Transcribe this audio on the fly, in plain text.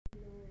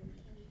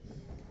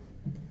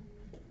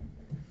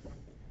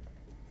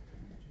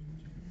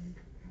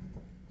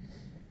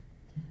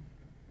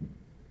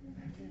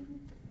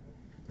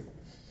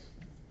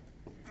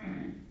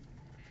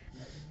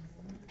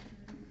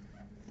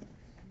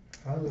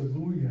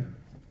Hallelujah.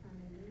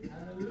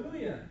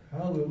 Hallelujah.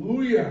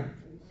 Hallelujah.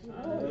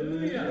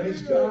 Hallelujah.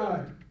 Praise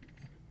God.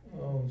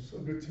 Oh, so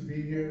good to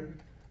be here.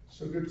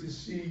 So good to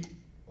see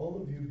all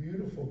of you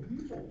beautiful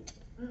people.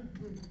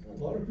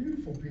 A lot of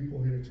beautiful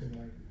people here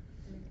tonight.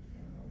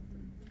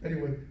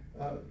 Anyway,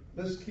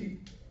 let's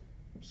keep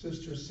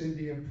Sister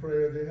Cindy in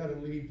prayer. They had to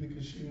leave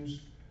because she was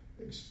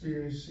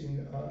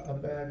experiencing a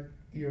bad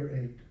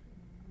earache.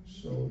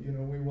 So,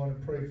 we want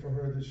to pray for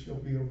her that she'll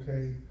be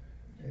okay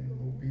and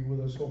will be with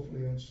us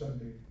hopefully on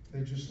Sunday.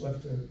 They just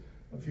left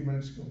a few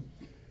minutes ago.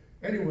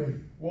 Anyway,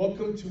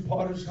 welcome to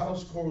Potter's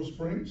House, Coral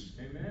Springs.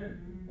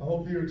 Amen. I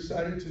hope you're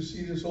excited to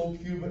see this old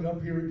Cuban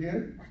up here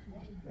again.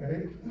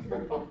 Hey?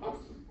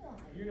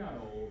 You're not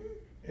old.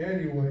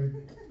 Anyway.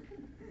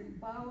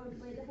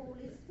 Powered by the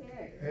Holy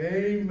Spirit.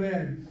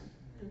 Amen.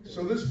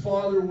 So this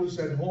father was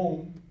at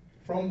home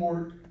from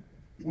work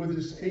with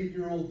his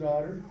 8-year-old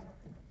daughter,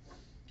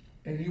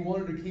 and he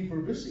wanted to keep her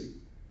busy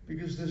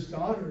because this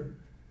daughter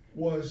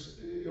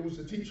it was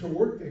a teacher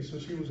work day, so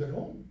she was at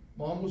home.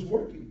 Mom was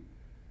working.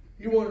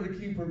 He wanted to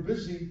keep her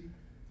busy,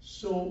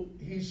 so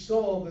he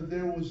saw that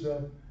there was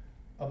a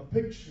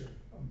picture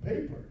on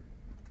paper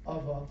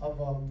of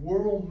a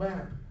world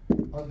map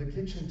on the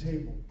kitchen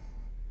table.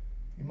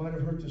 You might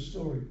have heard the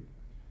story.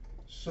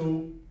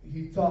 So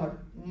he thought,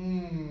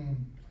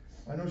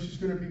 I know she's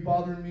going to be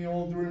bothering me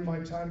all during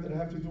my time that I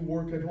have to do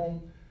work at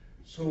home.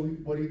 So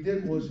what he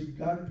did was he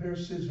got a pair of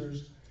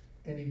scissors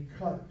and he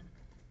cut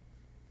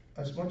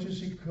as much as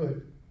he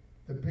could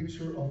the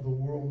picture of the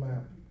world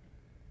map.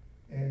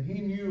 And he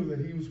knew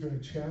that he was going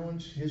to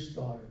challenge his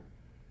daughter.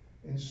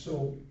 And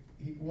so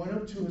he went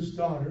up to his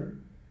daughter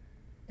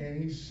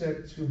and he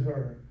said to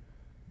her,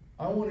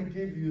 I want to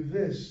give you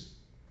this,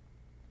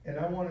 and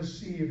I want to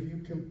see if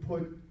you can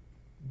put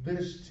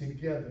this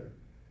together.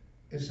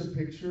 It's a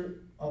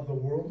picture of the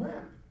world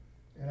map,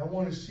 and I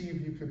want to see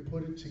if you could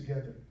put it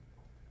together.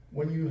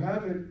 When you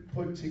have it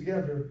put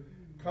together,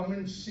 come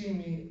and see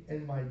me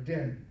in my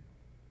den.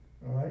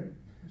 All right?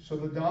 So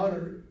the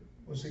daughter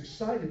was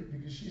excited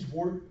because she's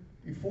worked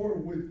before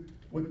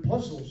with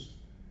puzzles,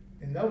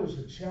 and that was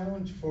a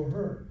challenge for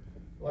her,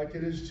 like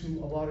it is to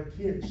a lot of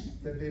kids,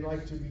 that they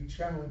like to be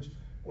challenged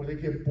or they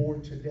get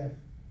bored to death.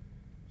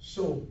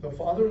 So the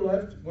father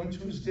left, went to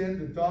his den.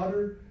 The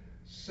daughter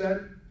sat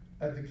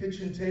at the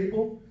kitchen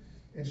table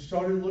and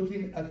started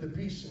looking at the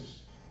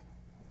pieces,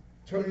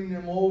 turning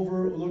them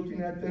over,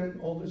 looking at them,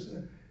 all this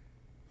and that.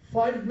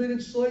 5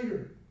 minutes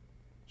later,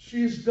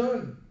 she is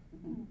done.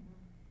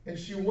 And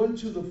she went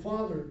to the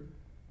father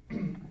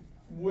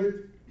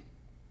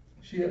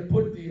she had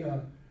put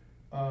the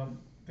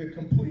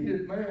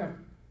completed map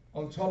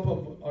on top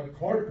of a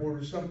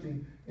cardboard or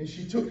something, and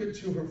she took it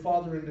to her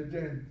father in the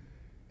den.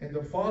 And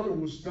the father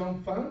was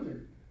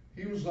dumbfounded.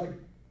 He was like,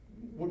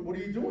 what are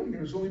you doing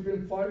here? It's only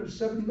been 5 or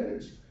 7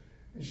 minutes.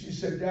 And she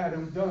said, Dad,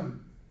 I'm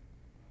done.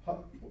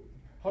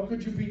 How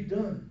could you be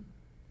done?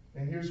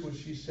 And here's what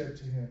she said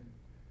to him.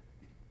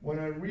 When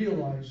I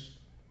realized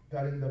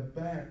that in the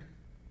back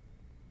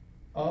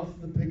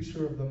of the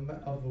picture of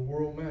the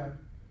world map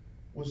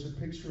was a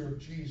picture of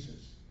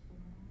Jesus,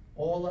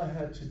 all I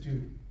had to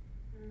do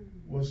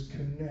was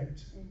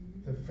connect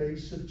the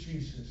face of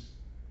Jesus,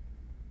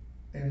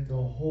 and the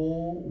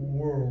whole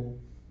world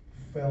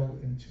fell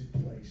into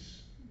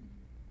place.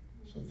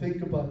 So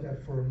think about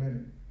that for a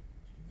minute.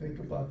 Think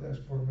about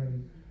that for a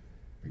minute.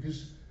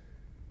 Because,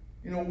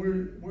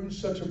 we're in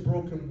such a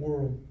broken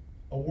world,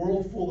 a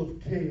world full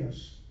of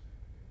chaos.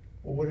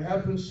 But what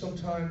happens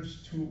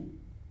sometimes to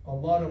a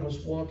lot of us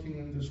walking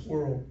in this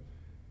world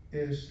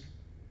is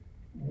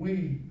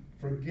we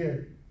forget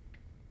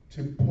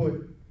to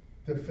put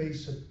the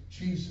face of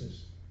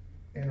Jesus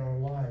in our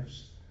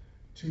lives,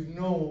 to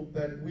know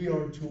that we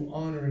are to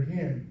honor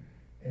him.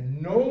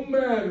 And no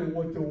matter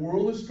what the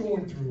world is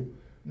going through,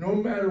 no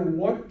matter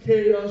what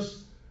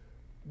chaos,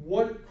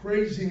 what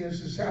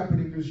craziness is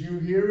happening, because you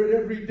hear it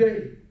every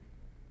day.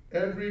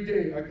 Every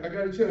day. I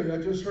got to tell you, I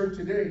just heard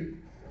today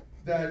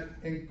that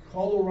in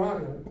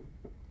Colorado,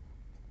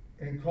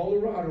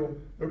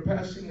 they're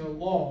passing a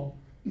law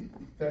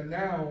that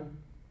now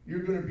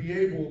you're going to be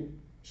able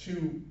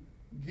to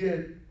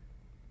get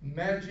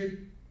magic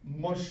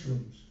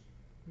mushrooms.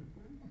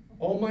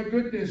 Oh my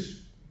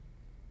goodness.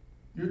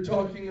 You're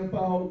talking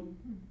about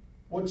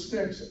what's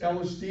next?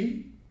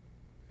 LSD?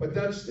 But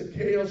that's the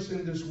chaos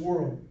in this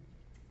world.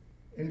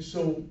 And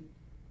so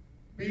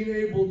being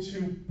able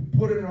to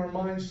put in our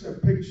minds a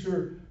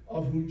picture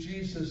of who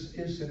Jesus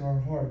is in our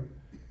heart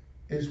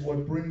is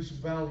what brings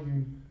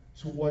value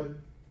to what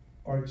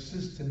our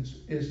existence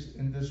is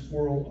in this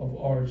world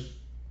of ours.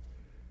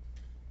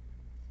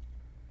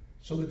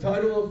 So the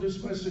title of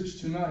this message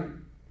tonight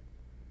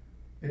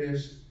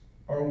is,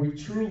 are we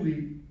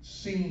truly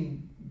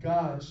seeing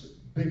God's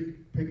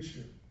big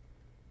picture?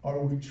 Are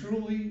we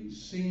truly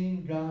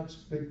seeing God's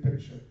big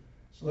picture?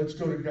 So let's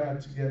go to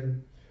God together.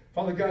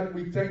 Father God,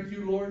 we thank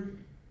you, Lord,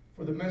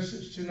 for the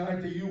message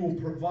tonight that you will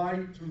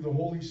provide through the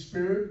Holy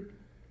Spirit.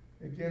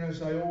 Again,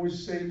 as I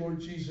always say,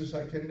 Lord Jesus,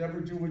 I can never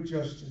do it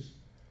justice.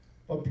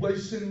 But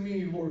place in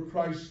me, Lord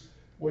Christ,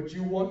 what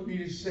you want me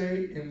to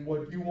say and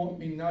what you want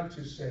me not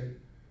to say,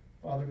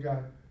 Father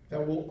God,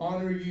 that will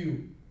honor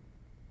you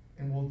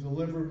and will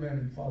deliver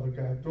many, Father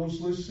God.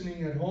 Those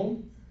listening at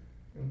home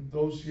and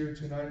those here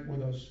tonight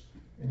with us.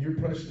 In your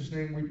precious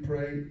name we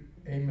pray.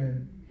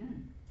 Amen.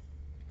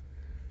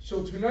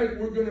 So tonight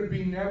we're going to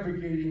be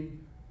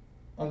navigating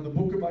on the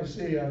book of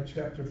Isaiah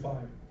chapter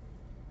 5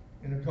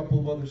 and a couple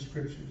of other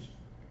scriptures.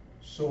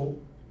 So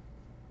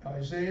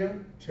Isaiah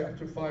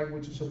chapter 5,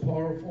 which is a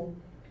powerful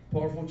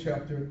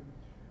chapter.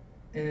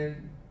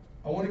 And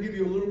I want to give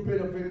you a little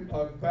bit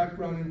of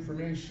background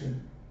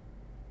information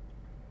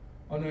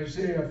on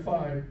Isaiah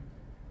 5.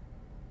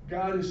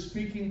 God is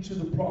speaking to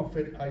the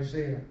prophet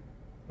Isaiah,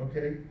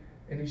 okay?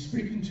 And he's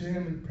speaking to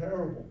him in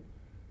parable,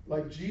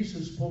 like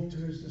Jesus spoke to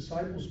his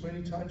disciples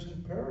many times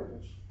in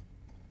parables.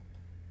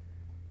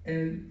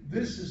 And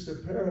this is the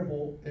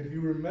parable, if you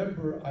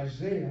remember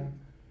Isaiah,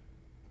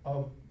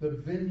 of the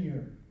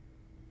vineyard.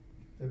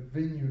 The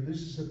vineyard.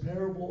 This is a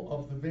parable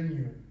of the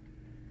vineyard.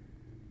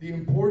 The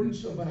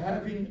importance of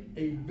having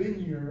a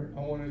vineyard,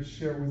 I want to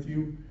share with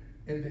you,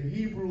 in the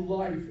Hebrew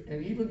life,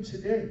 and even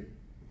today,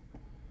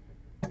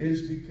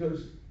 is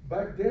because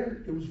back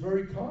then it was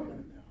very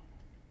common.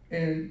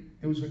 And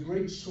it was a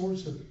great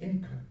source of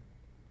income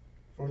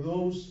for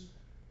those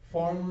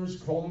farmers,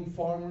 call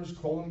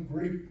them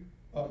grape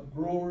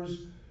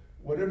growers,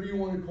 whatever you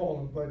want to call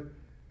them. But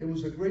it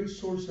was a great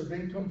source of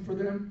income for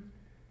them,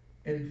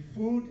 and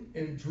food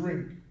and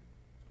drink.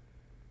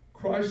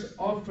 Christ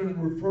often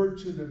referred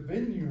to the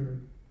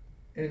vineyard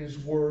in his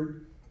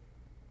word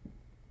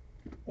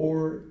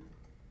or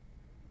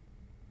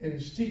in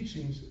his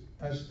teachings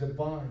as the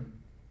vine.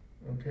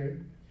 Okay?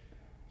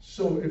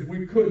 So if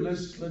we could,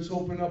 let's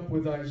open up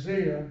with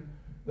Isaiah.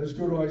 Let's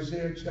go to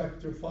Isaiah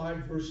chapter 5,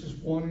 verses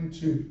 1 and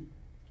 2.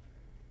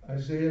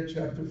 Isaiah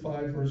chapter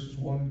 5, verses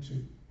 1 and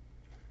 2.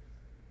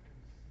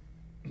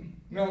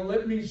 Now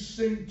let me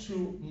sing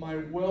to my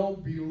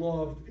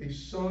well-beloved, a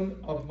son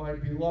of my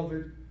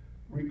beloved,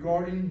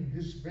 regarding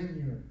his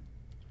vineyard.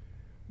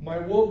 My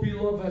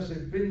well-beloved has a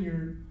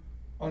vineyard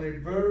on a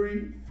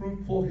very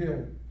fruitful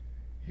hill.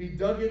 He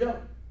dug it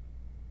up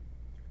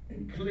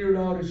and cleared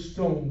out its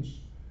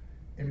stones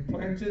and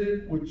planted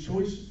it with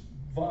choice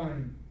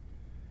vine.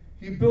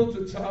 He built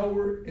a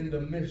tower in the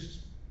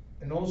midst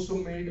and also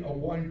made a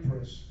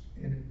winepress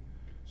in it.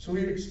 So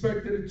he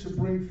expected it to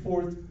bring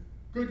forth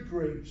good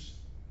grapes,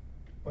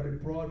 but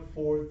it brought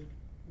forth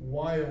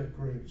wild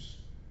grapes.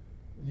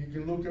 And you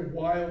can look at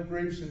wild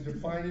grapes and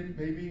define it,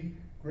 maybe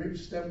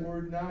grapes that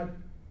were not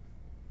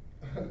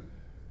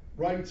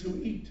right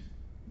to eat.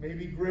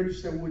 Maybe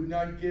grapes that would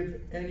not give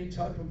any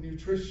type of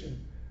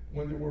nutrition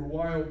when there were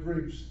wild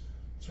grapes.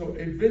 So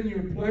a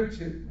vineyard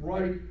planted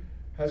right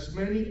has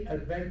many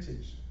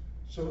advantages.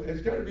 So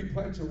it's got to be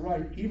planted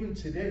right, even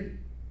today.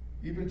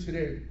 Even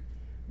today.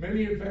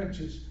 Many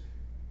advantages.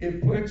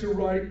 If planted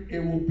right, it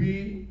will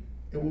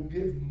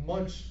give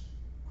much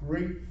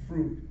great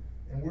fruit.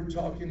 And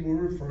we're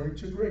referring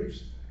to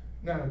grapes.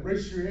 Now,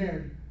 raise your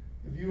hand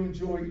if you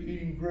enjoy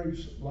eating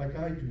grapes like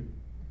I do.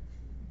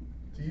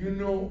 Do you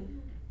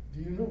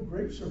know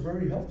grapes are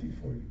very healthy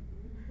for you?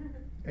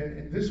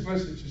 And this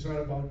message is not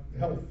about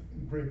health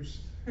and grapes.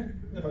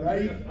 But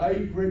I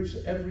eat grapes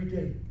every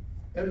day.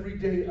 Every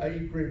day I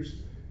eat grapes.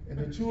 And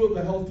the two of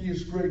the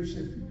healthiest grapes,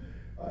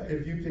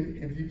 if you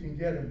can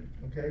get them,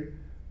 okay,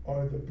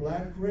 are the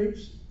black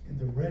grapes and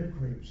the red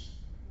grapes.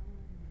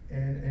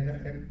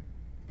 And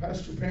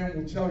Pastor Pam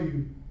will tell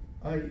you,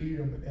 I eat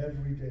them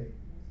every day.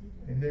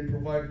 And they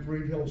provide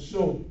great health.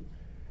 So,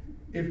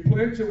 if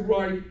planted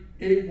right,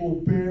 it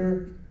will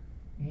bear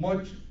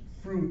much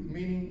fruit,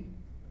 meaning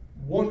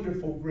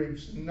wonderful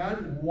grapes,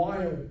 not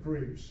wild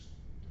grapes.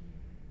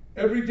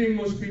 Everything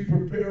must be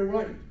prepared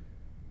right.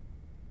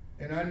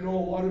 And I know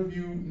a lot of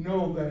you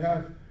know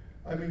that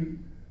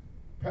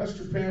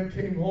Pastor Pam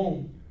came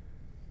home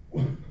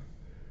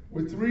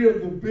with 3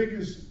 of the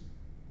biggest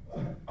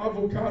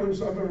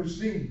avocados I've ever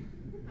seen.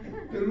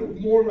 They look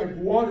more like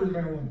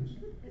watermelons,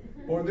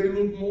 or they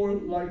look more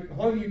like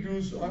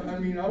honeydews.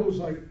 I was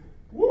like,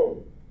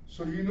 whoa.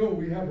 So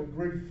we have a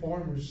great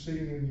farmer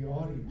sitting in the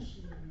audience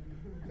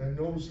that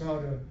knows how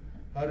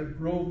to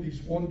grow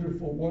these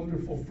wonderful,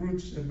 wonderful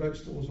fruits and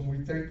vegetables, and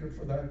we thank her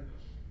for that.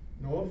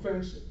 No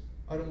offense,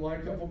 I don't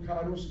like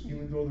avocados,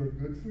 even though they're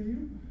good for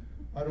you.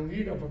 I don't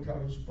eat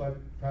avocados, but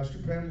Pastor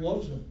Pam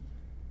loves them.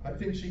 I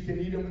think she can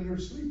eat them in her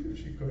sleep if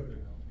she could.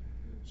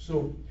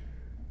 So,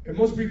 it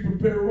must be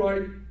prepared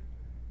right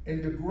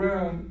and the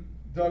ground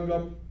dug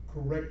up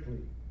correctly.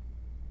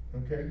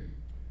 Okay?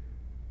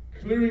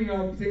 Clearing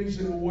out things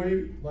in a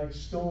way like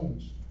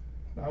stones.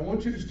 Now, I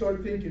want you to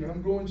start thinking,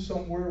 I'm going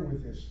somewhere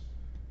with this,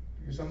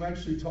 because I'm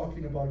actually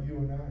talking about you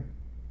and I.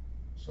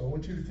 So I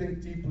want you to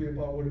think deeply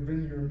about what a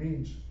vineyard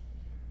means.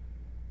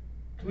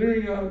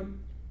 Clearing out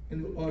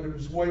in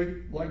its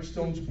way like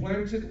stones,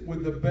 planted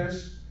with the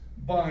best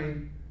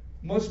vine,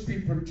 must be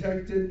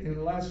protected,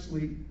 and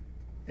lastly,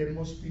 it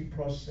must be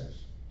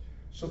processed.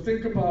 So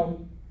think about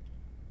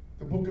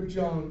the book of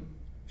John,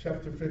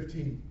 chapter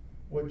 15,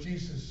 what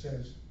Jesus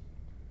says.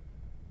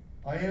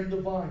 I am the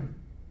vine,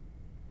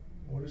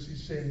 What is he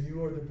saying?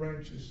 You are the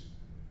branches.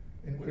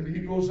 And when he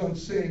goes on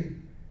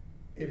saying,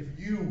 if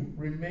you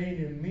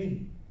remain in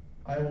me,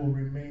 I will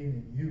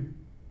remain in you.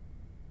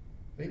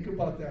 Think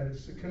about that.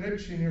 It's the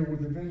connection here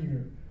with the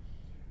vineyard.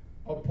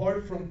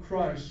 Apart from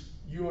Christ,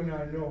 you and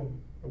I know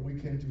that we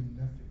can do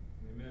nothing.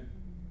 Amen.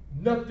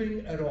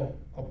 Nothing at all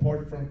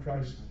apart from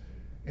Christ.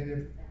 And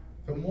if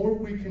the more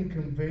we can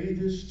convey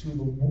this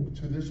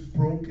to this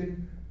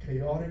broken,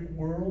 chaotic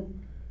world,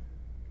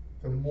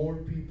 the more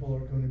people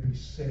are going to be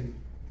saved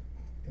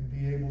and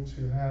be able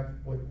to have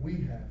what we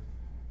have,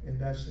 and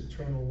that's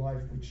eternal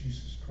life with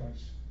Jesus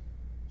Christ.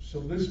 So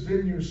this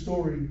vineyard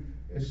story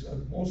is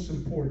most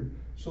important.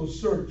 So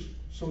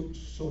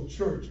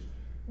church,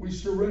 we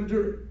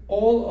surrender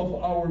all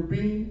of our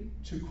being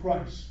to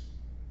Christ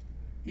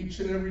each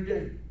and every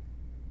day.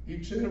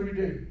 Each and every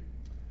day.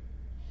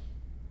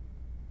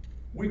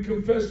 We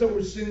confess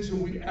our sins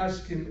and we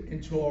ask Him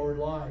into our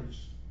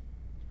lives.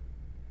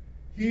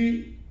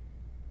 He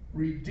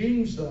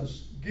redeems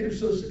us,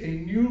 gives us a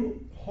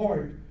new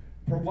heart,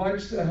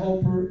 provides the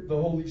helper, the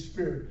Holy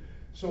Spirit.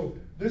 So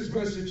this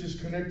message is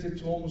connected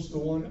to almost the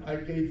one I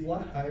gave.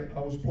 I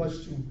was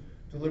blessed to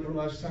deliver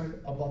last time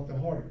about the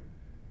heart.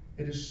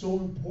 It is so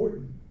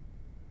important,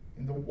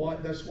 and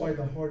that's why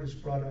the heart is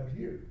brought out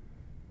here.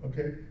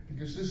 Okay,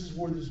 because this is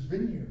where this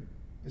vineyard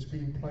is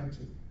being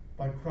planted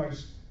by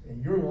Christ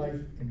in your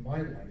life, in my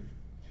life.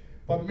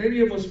 But many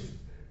of us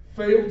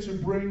fail to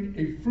bring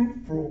a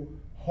fruitful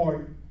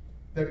heart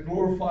that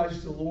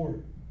glorifies the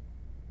Lord.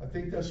 I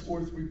think that's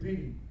worth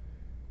repeating.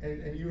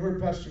 And you heard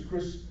Pastor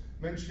Chris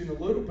mention a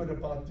little bit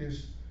about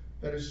this,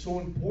 that is so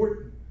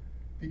important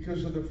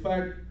because of the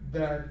fact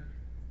that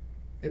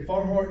if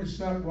our heart is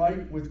not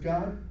right with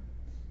God,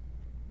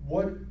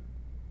 what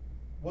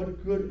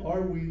good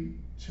are we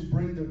to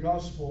bring the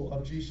gospel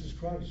of Jesus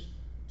Christ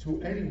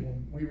to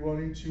anyone we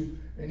run into,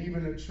 and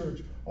even at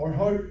church? Our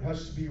heart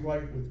has to be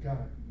right with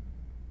God,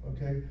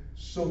 okay,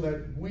 so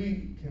that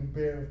we can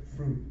bear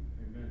fruit.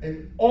 Amen.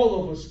 And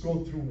all of us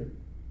go through it.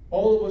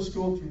 All of us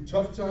go through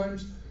tough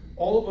times.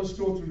 All of us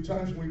go through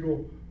times when we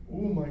go,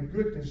 oh my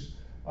goodness,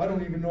 I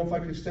don't even know if I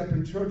could step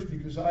in church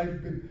because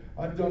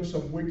I've done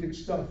some wicked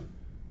stuff.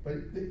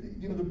 But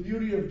the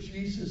beauty of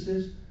Jesus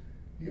is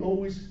He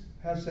always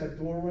has that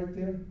door right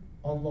there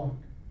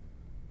unlocked,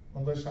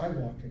 unless I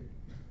lock it.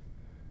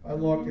 I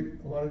lock it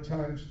a lot of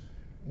times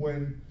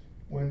when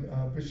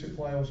Bishop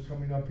Lyle's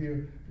coming up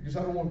here, because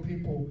I don't want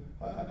people,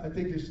 I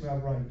think it's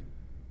not right.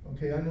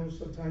 Okay, I know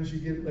sometimes you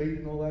get late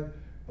and all that,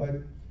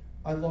 but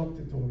I lock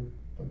the door.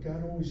 But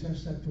God always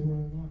has that door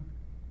unlocked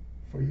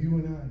for you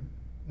and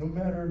I. No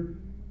matter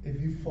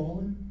if you've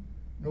fallen,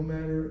 no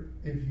matter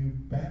if you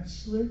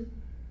backslid,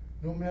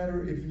 no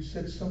matter if you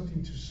said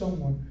something to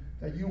someone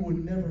that you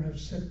would never have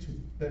said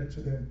to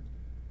them.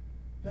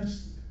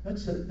 That's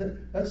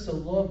the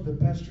love that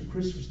Pastor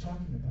Chris was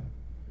talking about.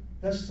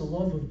 That's the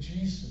love of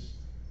Jesus.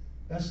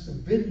 That's the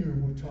vineyard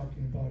we're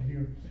talking about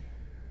here.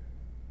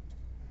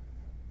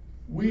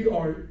 We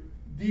are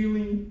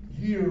dealing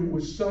here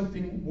with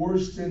something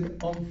worse than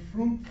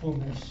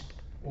unfruitfulness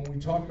when we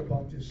talk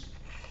about this.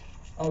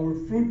 Our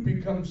fruit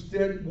becomes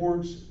dead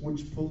words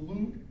which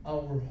pollute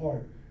our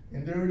heart.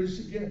 And there it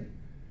is again.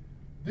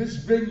 This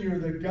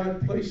vineyard that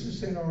God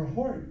places in our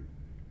heart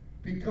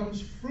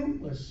becomes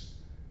fruitless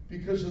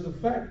because of the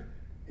fact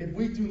if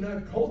we do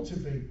not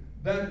cultivate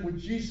that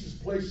which Jesus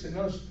placed in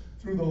us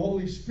through the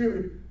Holy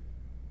Spirit,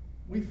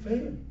 we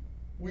fail.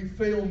 We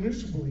fail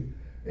miserably.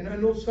 And I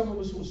know some of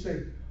us will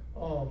say,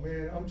 oh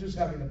man, I'm just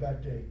having a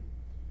bad day.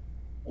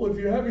 Well, if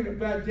you're having a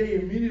bad day,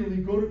 immediately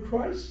go to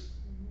Christ.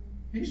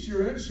 He's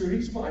your answer.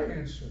 He's my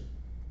answer.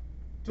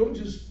 Don't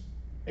just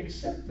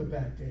accept the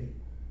bad day.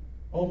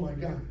 Oh my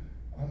God,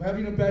 I'm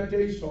having a bad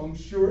day, so I'm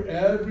sure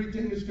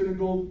everything is going to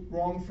go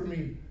wrong for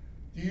me.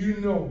 Do you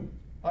know,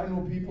 I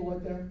know people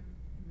like that.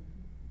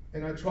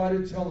 And I try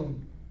to tell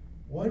them,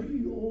 why do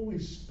you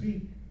always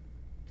speak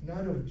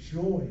not of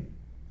joy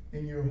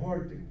in your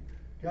heart that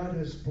God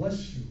has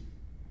blessed you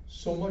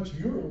so much?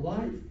 You're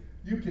alive.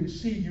 You can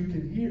see, you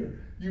can hear,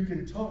 you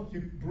can talk,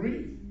 you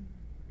breathe.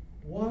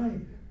 Why?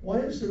 Why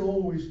is it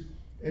always,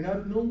 and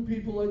I've known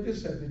people like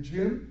this at the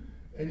gym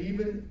and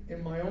even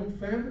in my own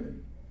family,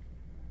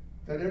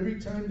 that every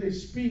time they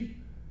speak,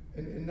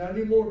 and not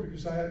anymore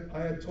because I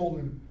had told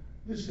them,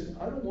 listen,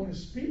 I don't want to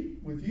speak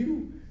with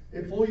you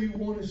if all you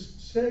want to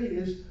say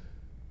is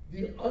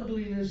the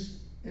ugliness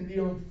and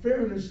the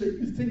unfairness that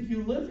you think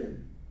you live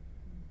in.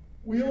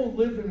 We all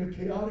live in a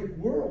chaotic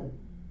world,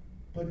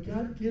 but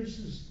God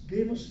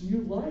gave us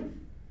new life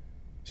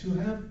to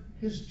have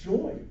His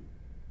joy,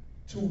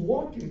 to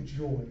walk in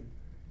joy,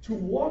 to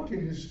walk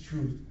in His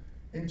truth,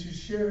 and to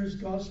share His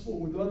gospel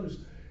with others.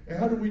 And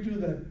how do we do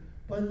that?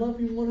 By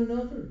loving one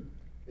another.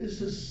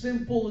 It's as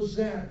simple as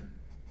that.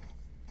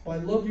 By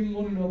loving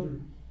one another.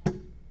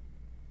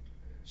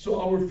 So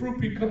our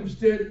fruit becomes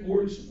dead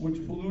words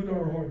which pollute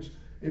our hearts.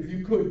 If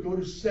you could, go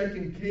to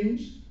 2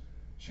 Kings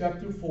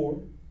chapter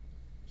 4.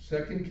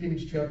 2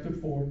 Kings chapter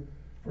 4,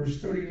 verse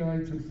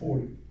 39 through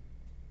 40.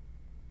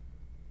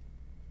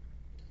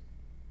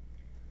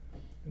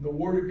 And the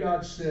Word of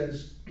God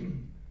says,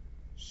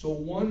 so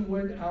one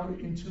went out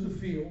into the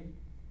field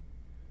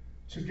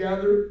to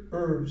gather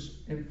herbs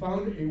and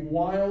found a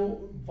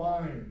wild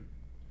vine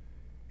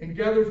and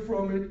gathered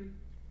from it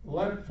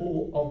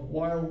lapful of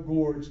wild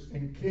gourds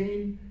and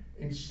came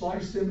and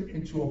sliced them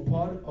into a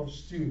pot of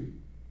stew.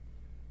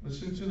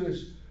 Listen to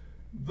this.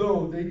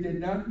 Though they did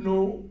not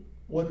know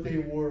what they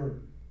were.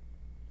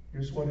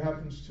 Here's what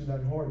happens to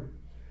that heart.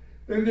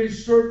 Then they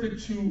served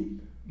it to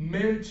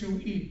men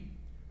to eat.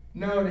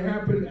 Now it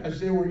happened as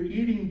they were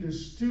eating the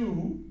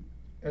stew,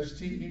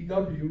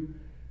 S-T-E-W,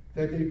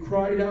 that they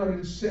cried out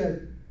and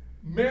said,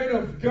 "Man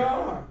of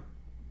God,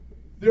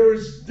 there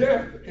is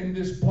death in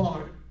this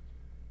pot."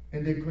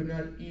 And they could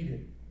not eat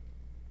it.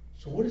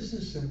 So what is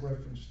this in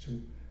reference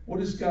to? What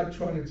is God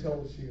trying to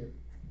tell us here?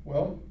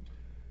 Well,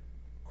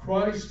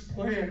 Christ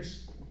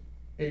plants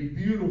a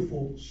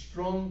beautiful,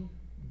 strong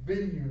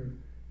vineyard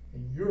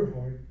in your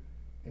heart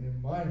and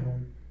in my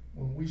heart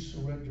when we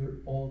surrender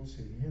all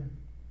to Him.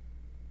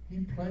 He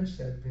plants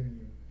that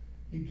vineyard.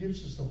 He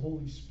gives us the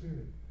Holy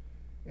Spirit.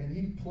 And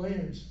He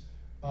plants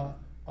a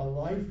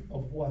life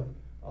of what?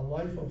 A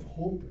life of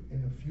hope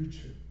in the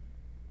future.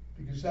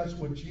 Because that's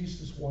what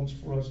Jesus wants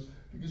for us.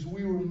 Because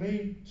we were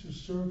made to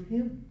serve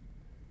Him.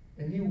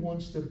 And He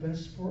wants the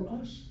best for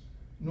us.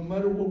 No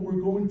matter what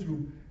we're going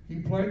through. He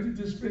planted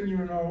this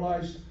vineyard in our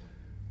lives.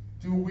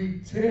 Do we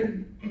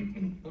tend,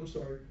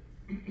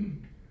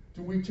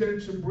 do we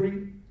tend to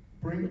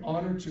bring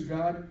honor to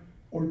God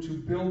or to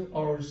build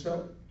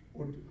ourselves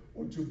or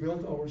to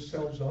build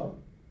ourselves up?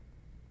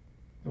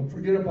 Don't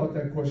forget about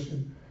that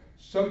question.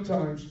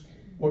 Sometimes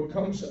what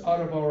comes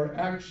out of our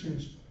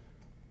actions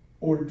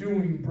or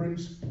doing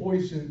brings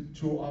poison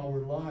to our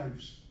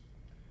lives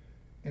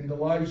and the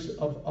lives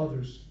of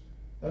others.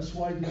 That's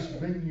why this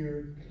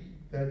vineyard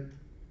that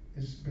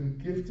has been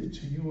gifted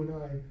to you and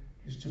I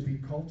is to be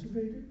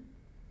cultivated,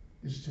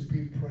 is to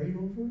be prayed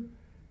over,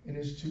 and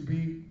is to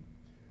be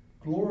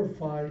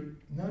glorified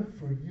not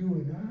for you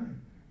and I,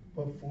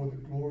 but for the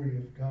glory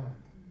of God.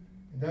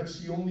 And that's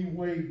the only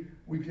way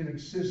we can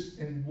exist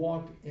and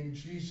walk in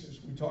Jesus.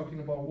 We're talking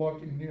about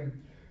walking in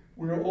Him.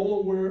 We're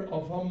all aware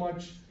of how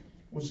much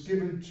was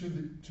given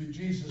to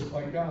Jesus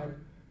by God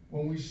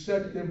when He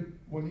set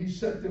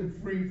them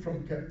free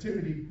from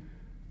captivity,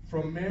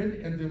 from men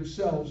and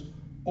themselves,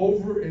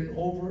 over and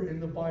over in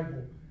the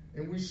Bible.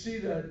 And we see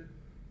that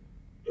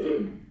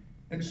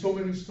in so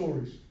many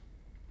stories.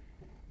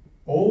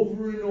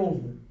 Over and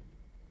over.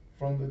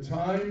 From the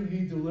time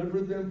He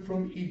delivered them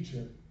from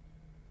Egypt.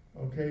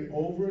 Okay,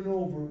 over and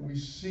over we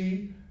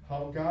see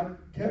how God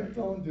kept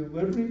on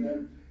delivering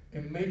them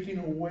and making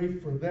a way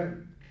for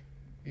them.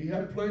 He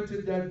had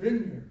planted that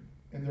vineyard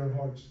in their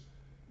hearts.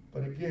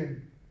 But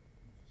again,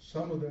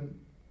 some of them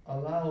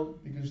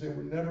allowed, because they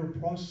were never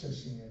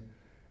processing it,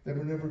 they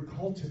were never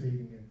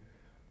cultivating it,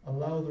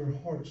 allow their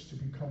hearts to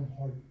become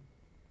hard.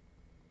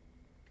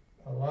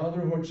 Allow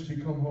their hearts to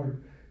become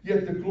hard.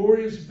 Yet the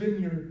glorious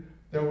vineyard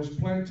that was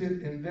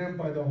planted in them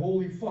by the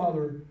Holy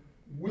Father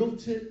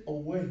wilted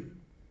away.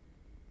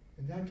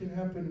 And that can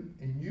happen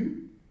in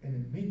you and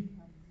in me.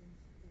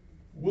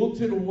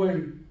 Wilted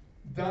away,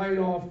 died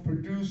off,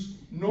 produced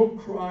no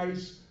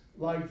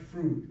Christ-like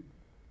fruit.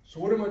 So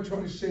what am I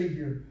trying to say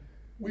here?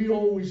 We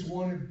always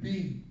want to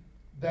be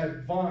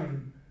that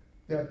vine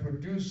that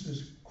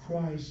produces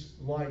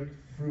Christ-like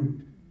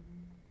fruit.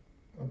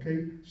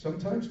 Okay?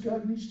 Sometimes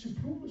God needs to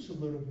prune us a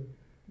little bit.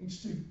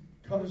 Needs to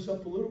cut us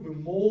up a little bit,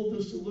 mold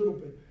us a little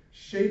bit,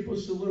 shape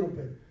us a little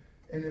bit.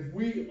 And if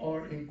we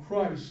are in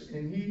Christ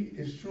and He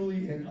is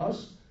truly in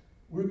us,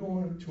 we're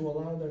going to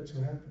allow that to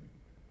happen.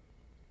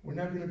 We're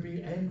not going to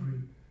be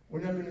angry.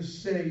 We're not going to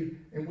say,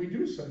 and we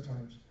do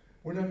sometimes,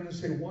 we're not going to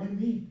say, why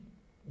me?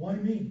 Why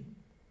me?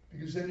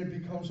 Because then it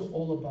becomes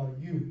all about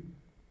you.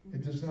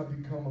 It does not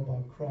become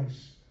about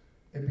Christ.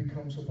 It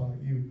becomes about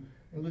you.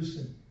 And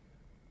listen,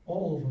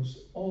 all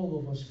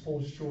of us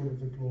fall short of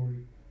the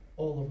glory.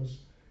 All of us.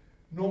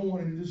 No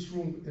one in this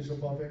room is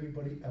above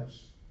anybody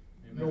else.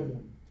 Amen. No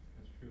one.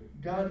 That's true.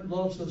 God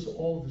loves us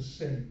all the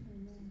same.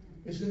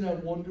 Isn't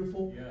that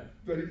wonderful? Yeah.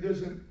 That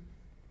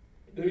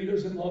He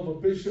doesn't love a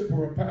bishop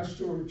or a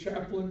pastor or a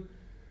chaplain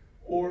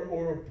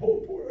or a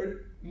pope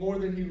more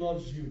than He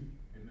loves you.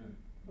 Amen.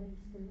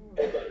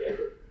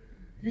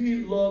 He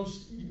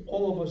loves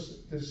all of us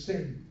the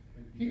same.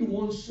 He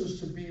wants us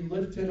to be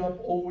lifted up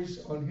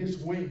always on His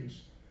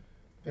wings.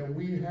 That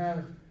we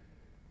have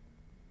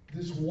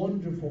this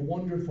wonderful,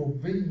 wonderful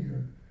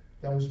vineyard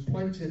that was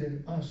planted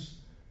in us,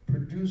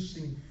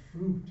 producing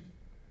fruit.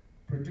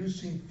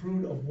 Producing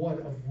fruit of what?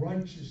 Of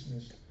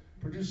righteousness.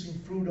 Producing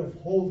fruit of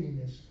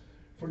holiness.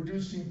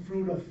 Producing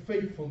fruit of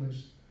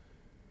faithfulness.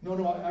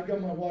 No, I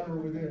got my water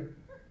over there.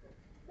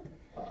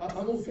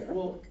 I'm okay.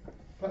 Well,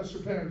 Pastor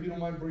Pam, if you don't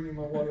mind bringing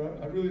my water,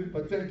 I really,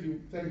 but thank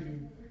you.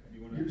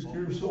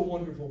 You're so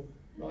wonderful.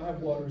 No, I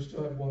have water,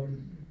 still have water.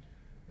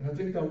 And I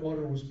think that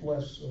water was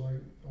blessed, so I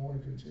want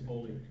to continue.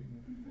 Holy.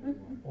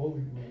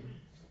 Holy water.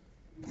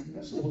 You're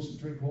not supposed to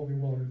drink holy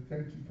water.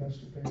 Thank you,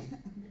 Pastor Pam.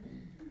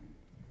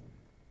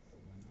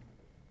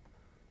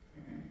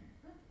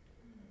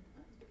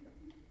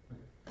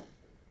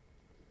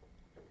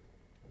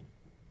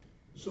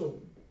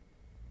 So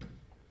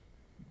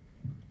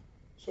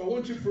I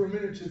want you for a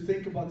minute to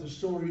think about the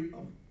story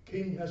of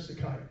King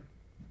Hezekiah.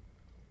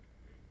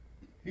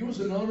 He was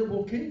an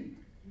honorable king.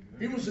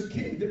 He was a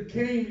king that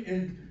came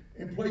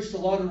and placed a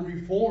lot of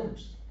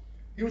reforms.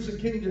 He was a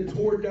king that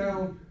tore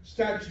down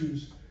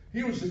statues.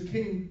 He was a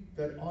king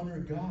that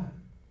honored God.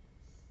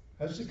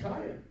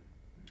 Hezekiah.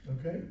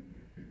 Okay?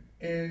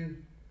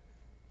 And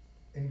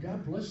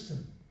God blessed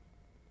him.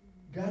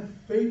 God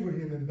favored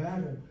him in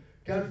battle.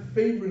 God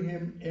favored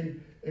him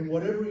in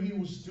whatever he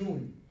was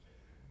doing.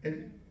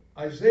 And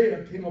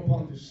Isaiah came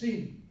upon the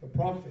scene, the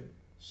prophet,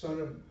 son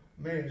of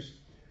Amoz.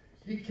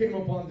 He came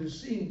upon the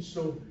scene,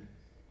 so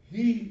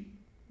he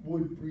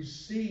would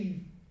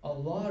receive a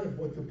lot of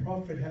what the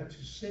prophet had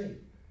to say.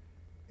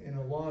 And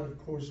a lot, of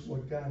course,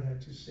 what God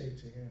had to say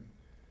to him.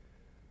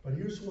 But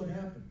here's what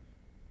happened.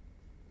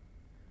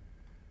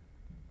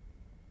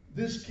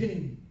 This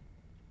king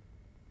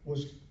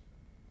was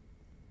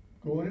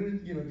going,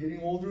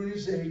 getting older in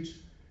his age.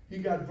 He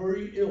got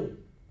very ill.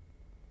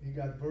 He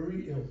got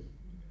very ill.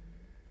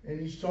 And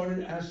he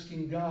started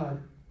asking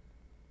God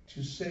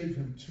to save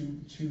him,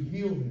 to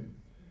heal him.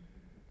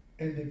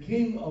 And the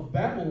king of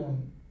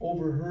Babylon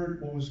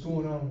overheard what was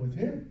going on with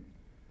him.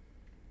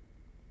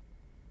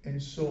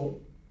 And so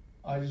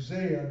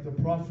Isaiah, the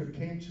prophet,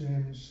 came to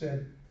him and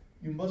said,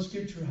 you must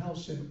get your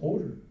house in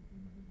order,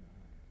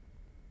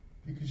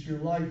 because your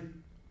life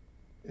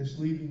is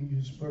leaving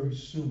you very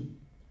soon.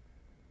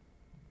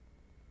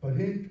 But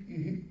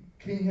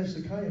King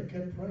Hezekiah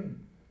kept praying.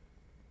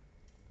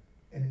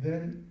 And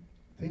then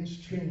things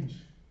changed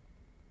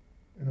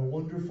in a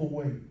wonderful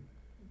way.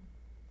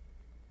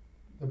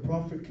 The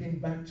prophet came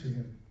back to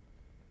him,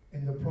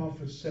 and the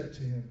prophet said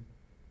to him,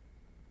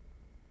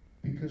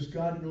 because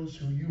God knows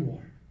who you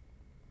are.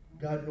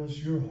 God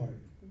knows your heart.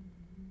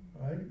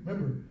 Right?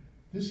 Remember,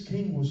 this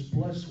king was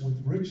blessed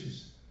with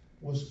riches,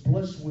 was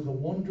blessed with a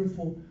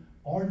wonderful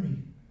army,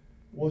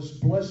 was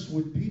blessed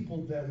with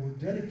people that were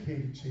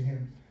dedicated to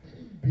him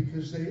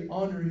because they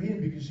honored him,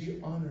 because he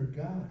honored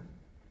God.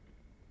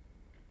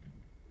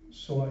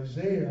 So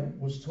Isaiah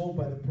was told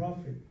by the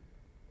prophet,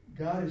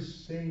 God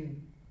is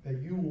saying that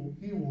he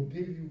will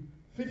give you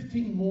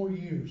 15 more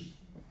years.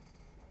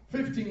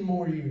 15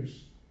 more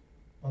years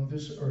on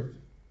this earth.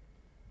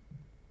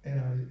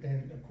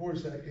 And of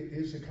course,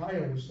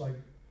 Hezekiah was like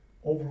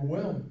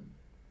overwhelmed.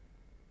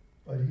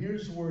 But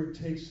here's where it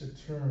takes a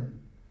turn,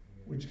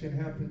 which can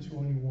happen to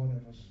any one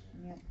of us.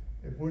 Yep.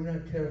 If we're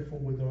not careful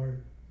with our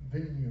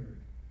vineyard,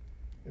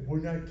 if we're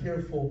not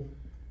careful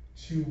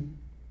to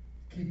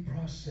keep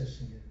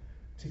processing it,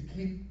 to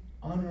keep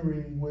honoring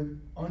it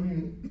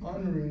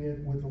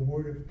with the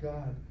Word of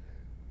God,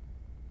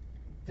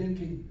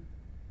 thinking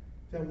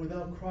that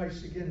without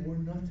Christ, again, we're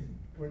nothing,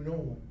 we're no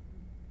one.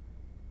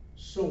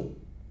 So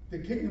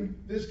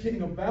this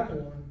king of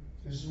Babylon,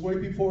 this is way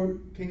before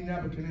King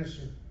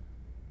Nebuchadnezzar,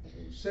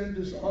 sent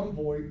this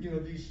envoy,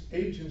 these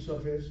agents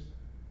of his,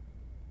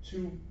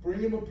 to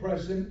bring him a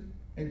present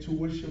and to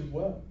wish him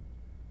well.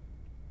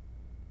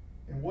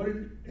 And what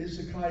did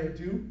Hezekiah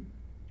do?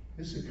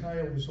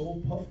 Hezekiah was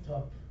all puffed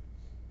up.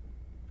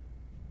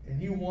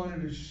 And he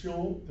wanted to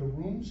show the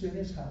rooms in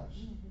his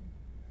house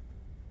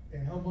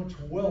and how much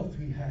wealth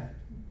he had.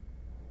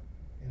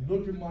 And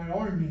look at my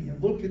army,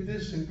 and look at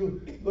this, and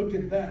look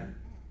at that.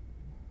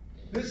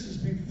 This is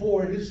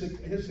before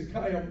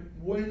Hezekiah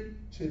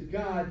went to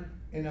God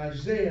and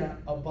Isaiah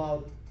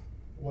about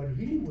what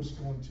he was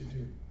going to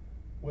do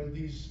when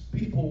these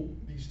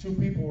two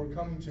people were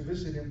coming to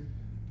visit him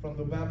from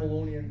the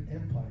Babylonian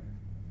Empire.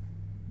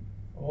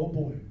 Oh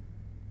boy.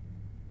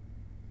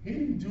 He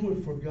didn't do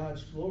it for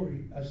God's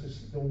glory,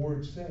 as the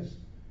word says.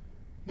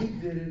 He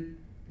did it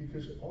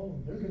because,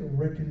 they're going to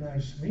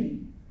recognize me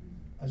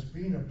as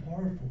being a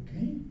powerful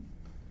king,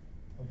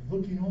 of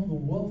looking all the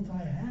wealth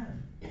I have,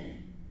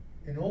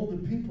 and all the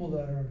people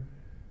that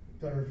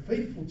are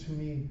faithful to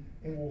me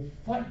and will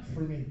fight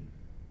for me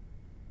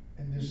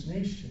in this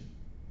nation.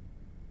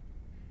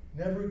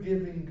 Never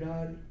giving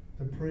God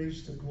the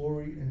praise, the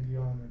glory, and the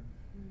honor.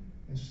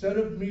 Instead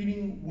of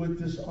meeting with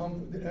this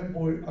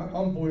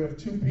envoy of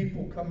two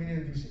people coming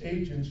in, these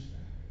agents,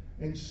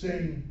 and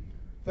saying,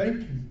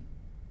 thank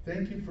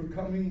you for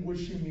coming,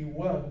 wishing me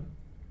well,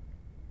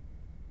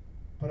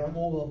 but I'm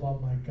all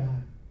about my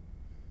God.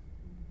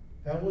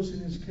 That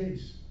wasn't his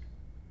case.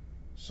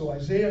 So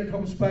Isaiah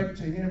comes back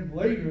to him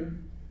later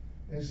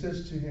and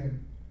says to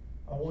him,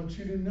 I want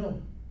you to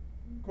know.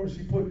 Of course,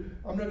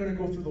 I'm not going to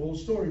go through the whole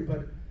story,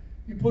 but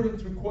he put him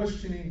through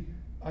questioning.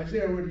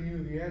 Isaiah already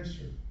knew the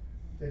answer,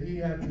 that he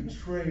had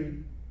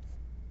betrayed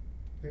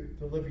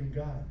the living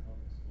God.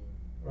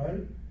 Right?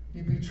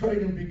 He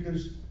betrayed him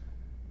because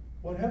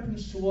what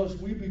happens to us,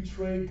 we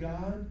betray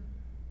God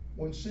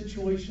when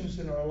situations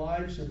in our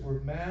lives, if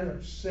we're mad,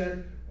 upset,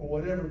 or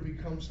whatever,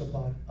 becomes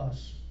about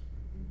us.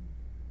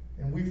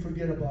 And we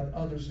forget about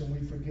others, and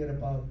we forget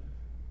about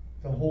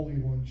the Holy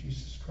One,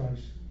 Jesus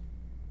Christ.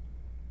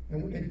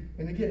 And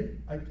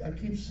again, I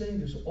keep saying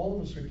this, all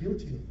of us are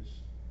guilty of this.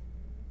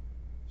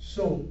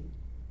 So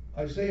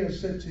Isaiah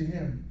said to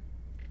him,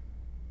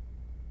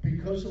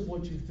 because of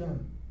what you've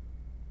done,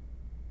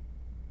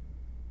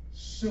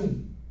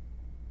 soon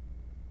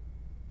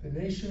the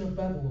nation of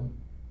Babylon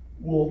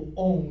will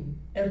own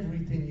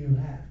everything you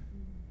have.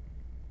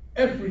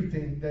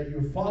 Everything that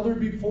your father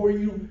before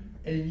you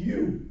and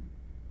you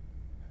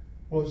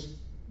was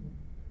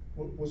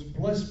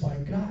blessed by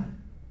God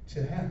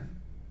to have.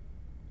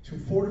 To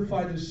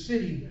fortify the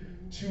city,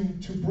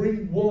 to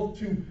bring wealth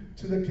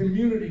to the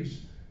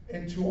communities,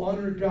 and to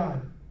honor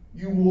God.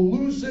 You will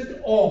lose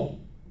it all.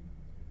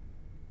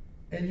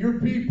 And your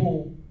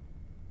people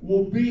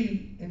will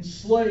be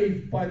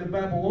enslaved by the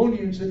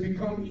Babylonians and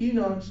become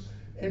eunuchs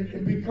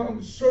and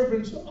become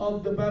servants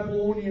of the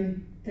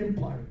Babylonian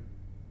Empire.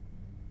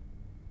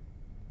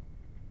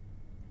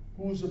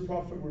 Who is the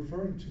prophet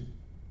referring to?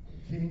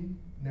 King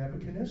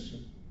Nebuchadnezzar.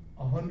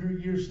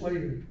 100 years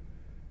later.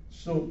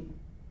 So,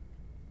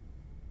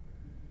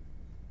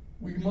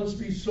 we must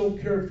be so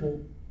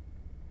careful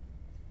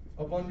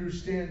of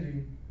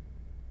understanding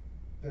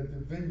that the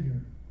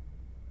vineyard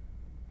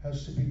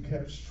has to be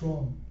kept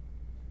strong.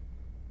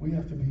 We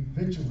have to be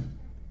vigilant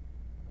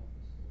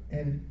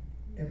and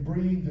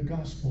bringing the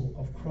gospel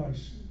of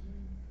Christ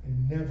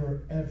and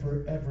never,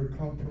 ever, ever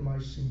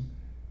compromising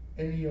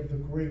any of the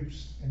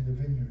grapes in the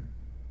vineyard.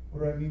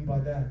 What do I mean by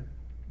that?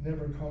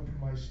 Never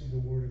compromising the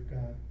word of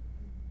God.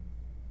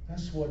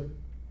 That's what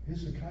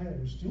Hezekiah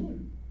was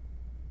doing.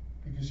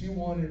 Because he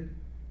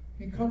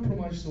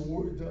compromised the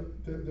word,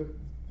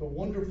 the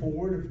wonderful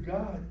word of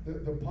God,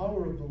 the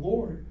power of the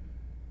Lord,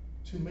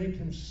 to make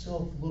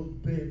himself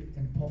look big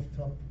and puffed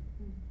up.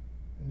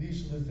 And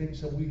these are the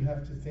things that we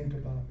have to think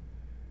about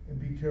and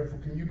be careful.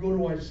 Can you go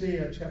to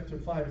Isaiah chapter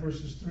 5,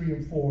 verses 3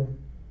 and 4?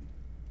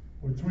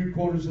 We're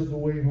 3/4 of the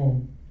way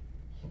home.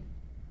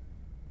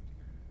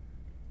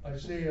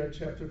 Isaiah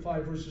chapter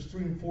 5, verses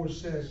 3 and 4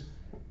 says,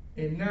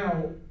 "And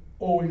now,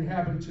 O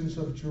inhabitants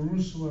of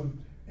Jerusalem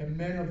and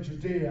men of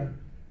Judea,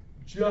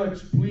 judge,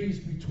 please,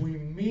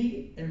 between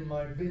me and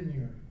my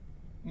vineyard.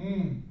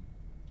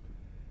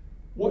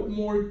 What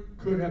more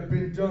could have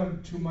been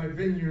done to my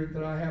vineyard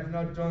that I have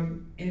not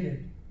done in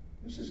it?"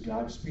 This is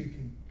God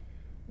speaking.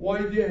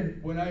 "Why then,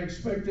 when I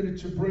expected it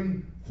to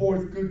bring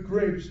forth good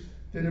grapes,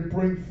 did it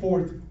bring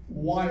forth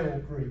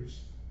wild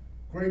grapes?"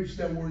 Grapes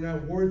that were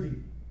not worthy.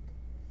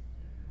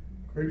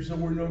 Grapes that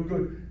were no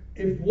good.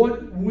 If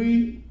what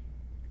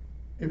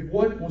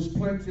was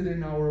planted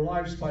in our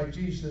lives by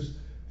Jesus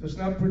does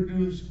not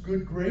produce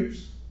good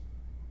grapes,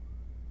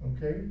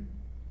 okay?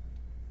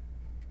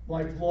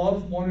 Like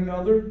love one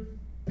another,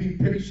 be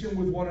patient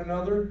with one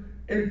another,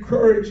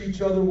 encourage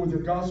each other with the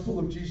gospel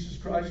of Jesus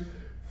Christ,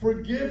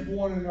 forgive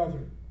one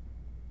another.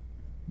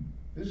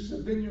 This is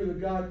a vineyard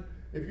of God.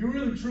 If you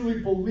really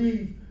truly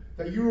believe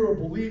that you're a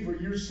believer,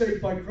 you're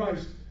saved by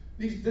Christ,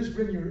 this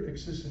vineyard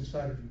exists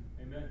inside of you.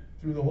 Amen.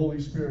 Through the Holy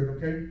Spirit,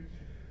 okay?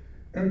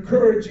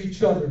 Encourage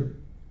each other.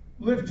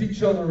 Lift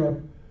each other up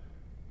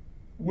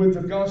with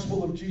the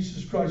gospel of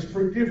Jesus Christ.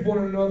 Forgive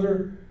one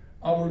another.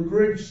 Our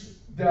grapes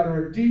that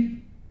are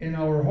deep in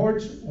our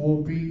hearts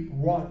will be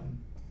rotten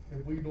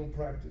if we don't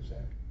practice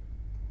that.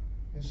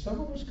 And some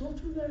of us go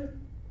through that.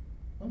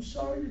 I'm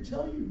sorry to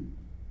tell you.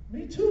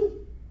 Me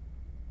too.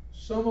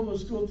 Some of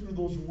us go through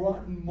those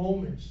rotten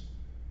moments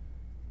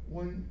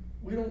when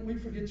we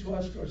forget to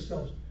ask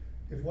ourselves,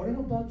 if what I'm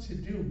about to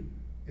do,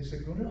 is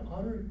it going to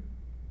honor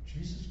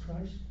Jesus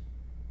Christ?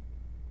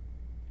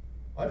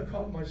 I've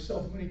caught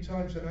myself many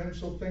times, and I'm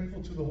so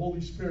thankful to the Holy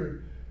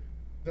Spirit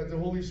that the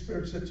Holy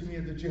Spirit said to me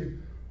at the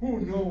gym, "Oh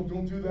no,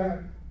 don't do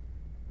that."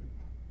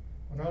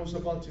 When I was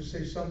about to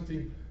say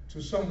something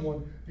to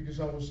someone because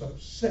I was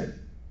upset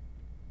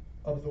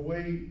of the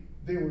way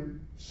they were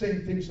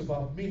saying things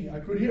about me, I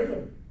could hear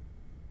them.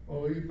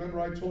 Oh, you remember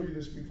I told you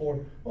this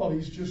before. Oh,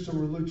 he's just a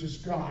religious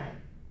guy.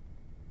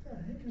 What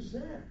the heck is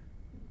that?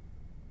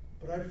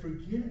 But I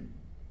forget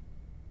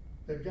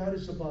that God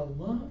is about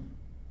love.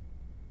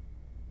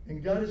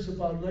 And God is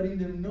about letting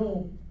them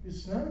know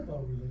it's not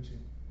about religion.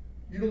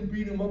 You don't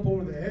beat him up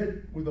over the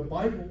head with the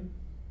Bible.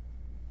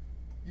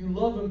 You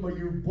love him, but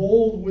you're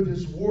bold with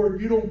his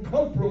word. You don't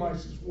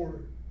compromise his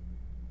word.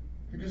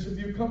 Because if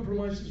you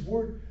compromise his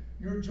word,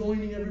 you're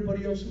joining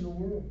everybody else in the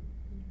world.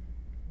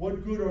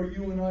 What good are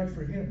you and I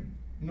for him?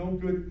 No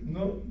good,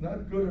 no,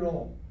 not good at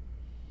all.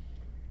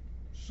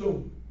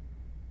 So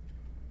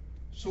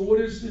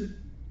what is it?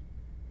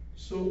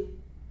 So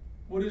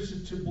what is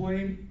it to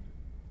blame?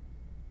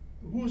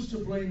 Who is to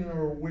blame in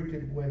our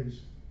wicked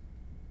ways?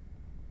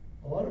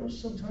 A lot of us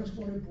sometimes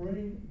want to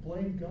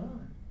blame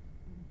God.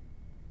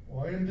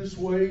 Well, I am this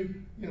way.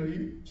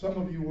 Some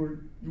of you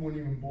weren't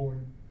even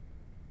born.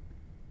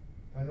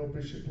 I know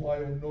Bishop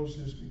Lyle knows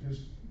this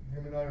because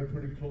him and I are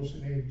pretty close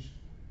in age.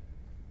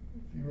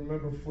 If you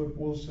remember Flip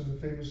Wilson, the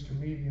famous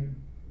comedian,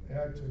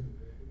 actor,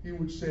 he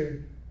would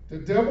say, "The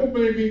devil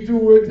made me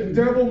do it. The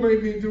devil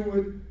made me do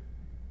it."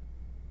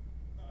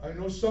 I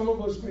know some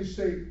of us may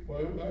say,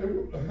 "Well,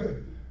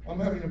 I'm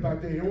having a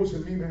bad day. It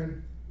wasn't me,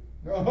 man."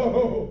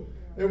 No,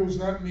 it was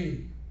not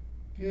me.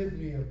 Give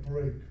me a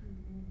break.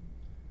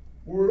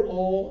 We're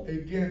all,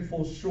 again,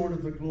 fall short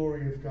of the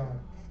glory of God.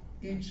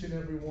 Each and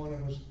every one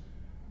of us.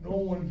 no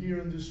one here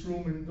in this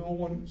room and no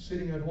one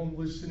sitting at home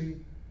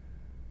listening,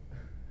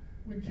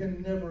 we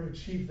can never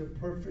achieve the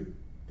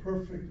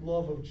perfect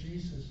love of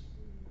Jesus,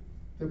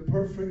 the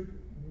perfect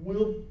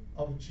will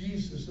of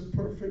Jesus, the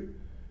perfect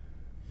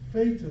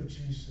faith of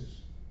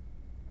Jesus.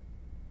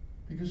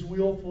 Because we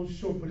all fall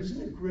short. But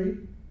isn't it great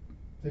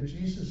that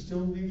Jesus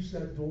still leaves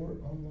that door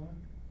unlocked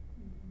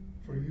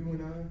for you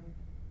and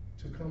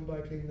I to come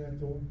back in that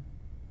door?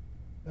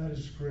 That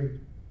is great.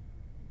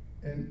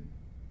 And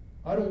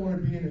I don't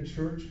want to be in a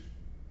church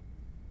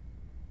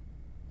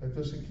that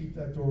doesn't keep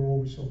that door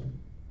always open.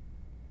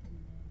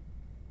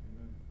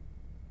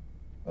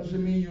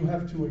 Doesn't mean you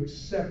have to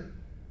accept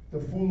the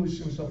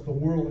foolishness of the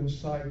world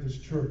inside this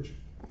church.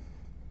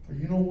 But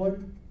you know what?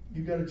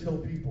 You got to tell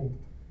people,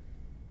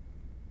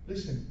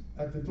 listen,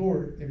 at the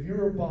door, if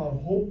you're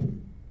about hope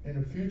and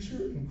a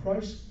future in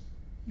Christ,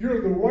 you're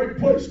in the right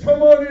place.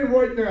 Come on in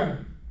right now.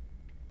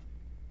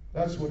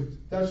 That's what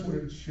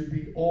it should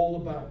be all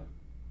about.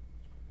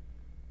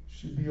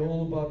 Should be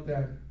all about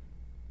that.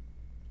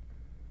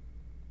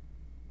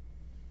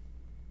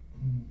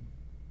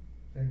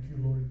 Thank you,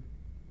 Lord.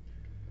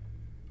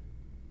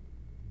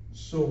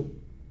 So,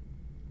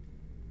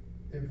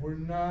 if we're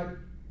not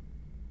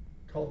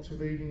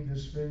cultivating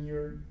this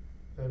vineyard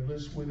that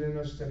lives within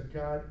us, that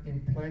God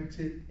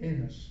implanted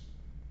in us,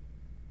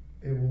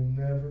 it will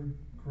never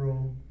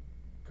grow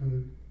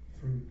good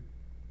fruit.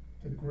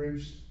 The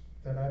grapes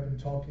that I've been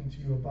talking to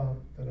you about,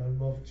 that I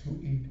love to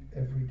eat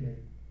every day.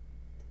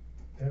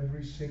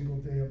 Every single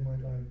day of my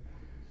life.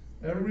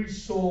 Every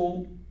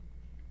soul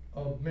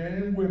of men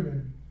and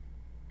women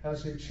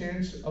has a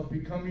chance of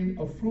becoming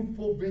a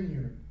fruitful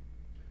vineyard.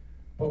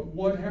 But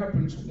what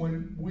happens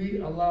when we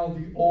allow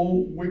the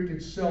old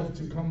wicked self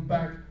to come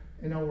back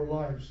in our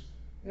lives?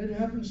 It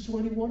happens to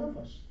any one of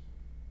us.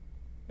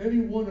 Any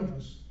one of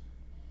us.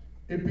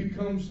 It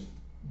becomes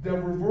the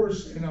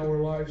reverse in our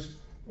lives.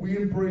 We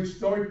embrace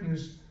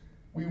darkness.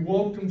 We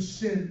welcome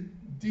sin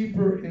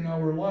deeper in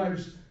our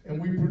lives,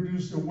 and we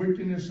produce the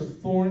wickedness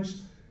of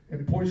thorns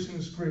and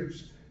poisonous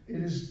grapes.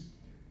 It is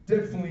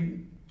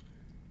definitely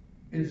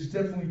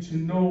to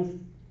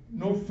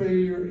no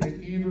failure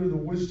in either the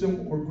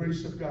wisdom or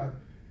grace of God.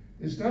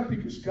 It's not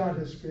because God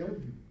has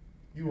failed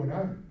you and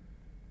I.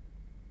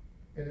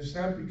 And it's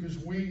not because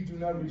we do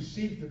not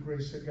receive the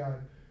grace of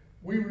God.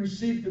 We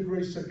receive the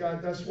grace of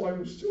God. That's why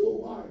we're still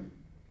alive.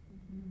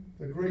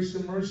 The grace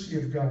and mercy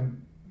of God.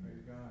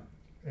 Praise God.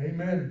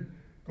 Amen.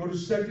 Go to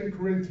 2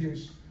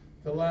 Corinthians,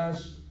 the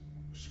last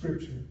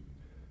scripture.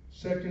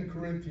 2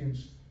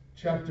 Corinthians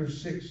chapter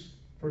 6,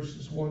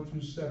 verses 1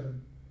 through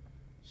 7.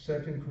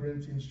 2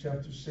 Corinthians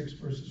chapter 6,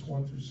 verses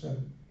 1 through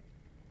 7.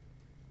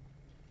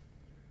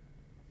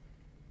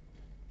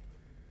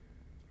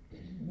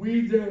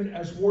 We then,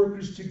 as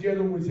workers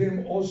together with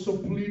him, also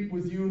plead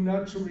with you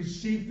not to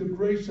receive the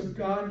grace of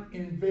God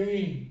in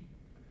vain.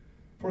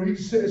 For he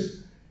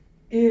says,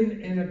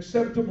 in an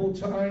acceptable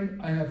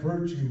time I have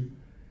heard you,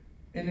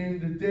 and in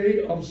the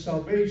day of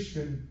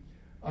salvation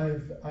I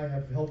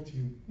have helped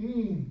you.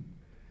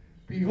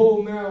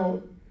 Behold,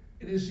 now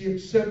it is the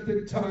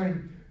accepted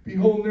time.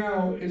 Behold,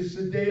 now is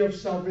the day of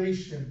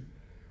salvation.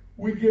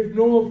 We give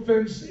no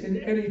offense in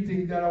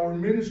anything, that our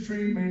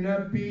ministry may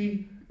not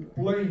be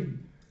blamed.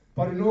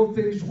 But in all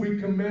things we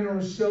commend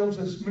ourselves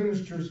as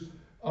ministers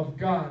of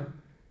God,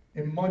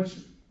 in much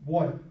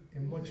what?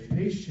 In much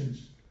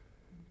patience,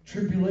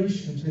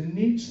 tribulations, in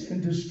needs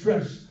and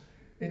distress,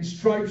 in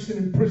stripes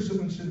and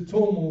imprisonments and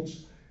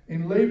tumults,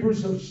 in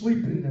labors of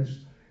sleepiness,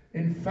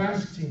 in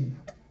fasting,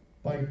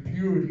 by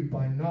purity,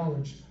 by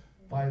knowledge,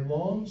 by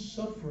long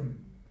suffering.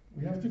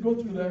 We have to go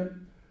through that.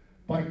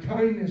 By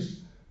kindness,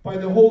 by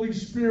the Holy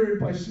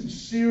Spirit, by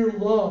sincere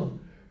love,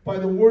 by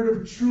the word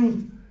of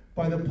truth,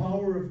 by the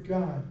power of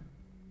God,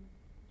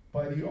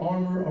 by the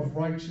armor of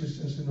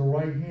righteousness in the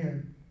right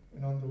hand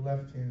and on the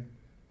left hand.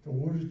 The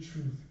word of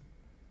truth.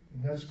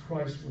 And that's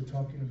Christ we're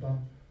talking about.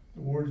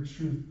 The word of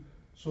truth.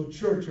 So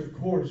church, of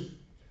course,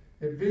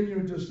 a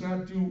vineyard does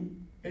not do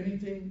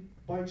anything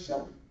by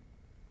itself.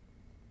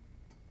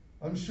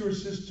 I'm sure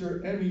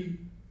Sister Emmy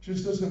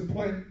just doesn't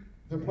plant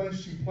the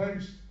plants she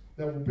plants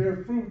that will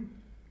bear fruit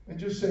and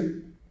just say,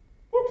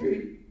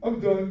 okay, I'm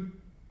done.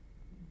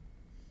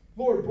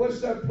 Lord, bless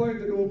that plant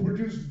that it will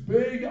produce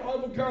big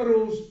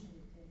avocados.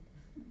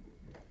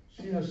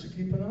 She has to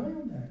keep an eye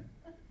on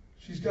that.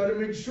 She's got to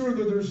make sure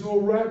that there's no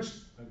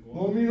rats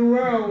roaming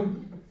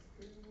around.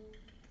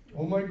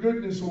 Oh my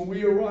goodness, when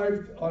we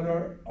arrived at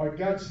our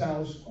God's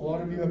house, a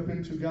lot of you have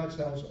been to God's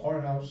house,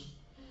 our house,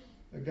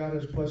 that God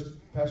has blessed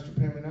Pastor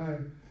Pam and I.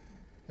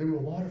 There were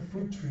a lot of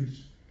fruit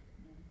trees,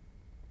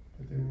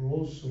 but there were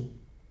also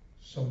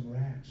some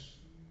rats,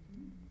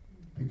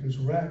 because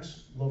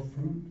rats love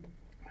fruit.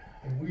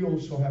 And we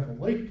also have a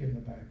lake in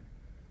the back.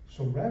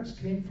 So rats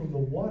came from the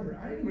water.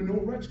 I didn't even know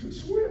rats could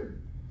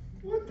swim.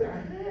 What the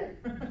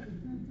heck?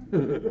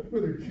 Were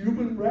there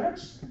Cuban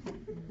rats?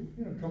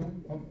 You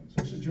know,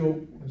 it's a joke.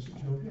 It's a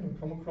joke. You know,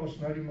 come across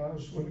 90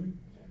 miles swimming.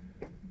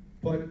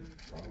 But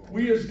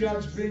we as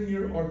God's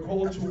vineyard are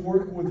called to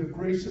work with the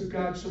grace of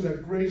God so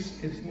that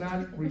grace is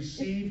not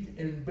received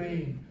in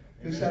vain.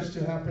 This has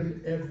to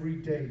happen every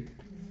day.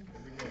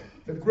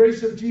 The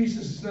grace of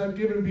Jesus is not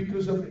given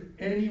because of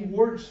any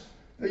works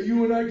that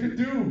you and I could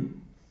do.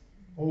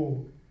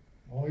 Oh,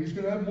 he's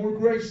going to have more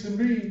grace than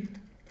me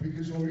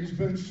because he's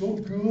been so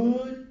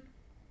good.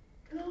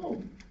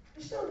 No,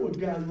 that's not what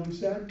God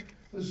looks at.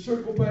 Let's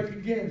circle back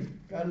again.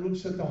 God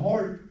looks at the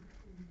heart.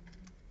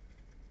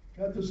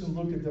 God doesn't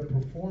look at the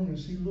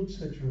performance. He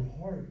looks at your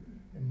heart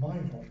and my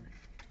heart.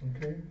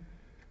 Okay?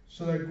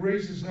 So that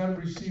grace is not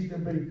received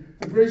in vain.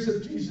 The grace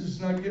of Jesus is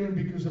not given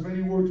because of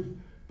any works,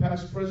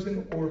 past,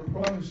 present, or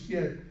promised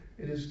yet.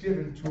 It is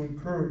given to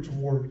encourage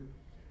work,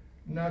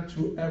 not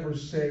to ever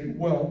say,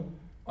 well,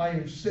 I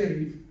am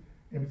saved,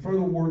 and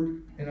further work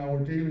in our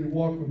daily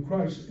walk with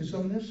Christ is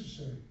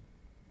unnecessary.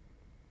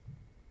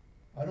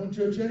 I don't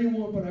judge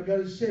anyone, but I got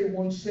to say,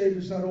 once saved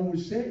is not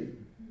always saved.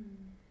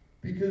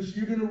 Because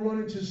you're going to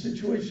run into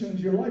situations in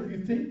your life.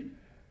 You think,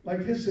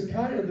 like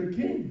Hezekiah the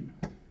king,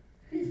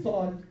 he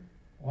thought,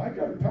 I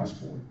got a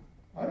passport.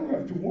 I don't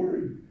have to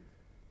worry.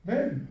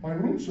 Man, my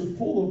rooms are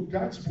full of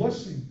God's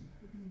blessing.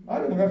 I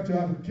don't have to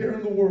have a care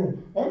in the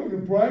world. I'm going to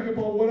brag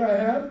about what I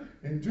have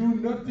and do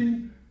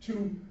nothing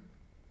to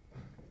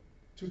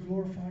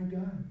glorify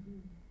God.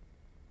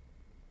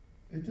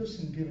 It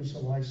doesn't give us a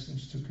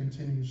license to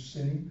continue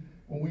sinning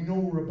when we know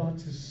we're about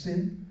to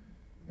sin,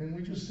 and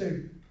we just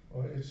say,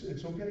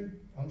 it's okay.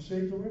 I'm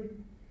saved already.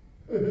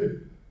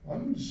 I'm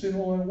going to sin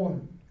all I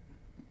want.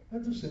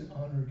 That doesn't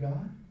honor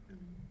God.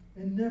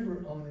 It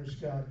never honors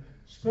God,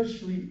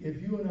 especially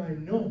if you and I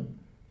know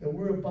that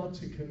we're about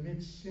to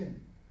commit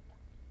sin.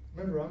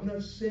 Remember, I'm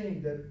not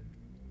saying that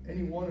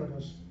any one of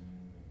us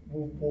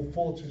will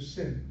fall to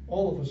sin.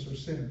 All of us are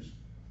sinners.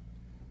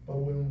 But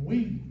when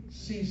we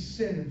see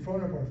sin in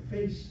front of our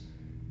face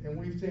and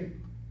we think,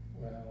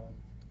 well,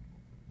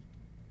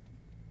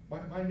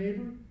 my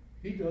neighbor,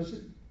 he does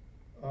it.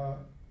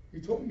 He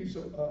told me he's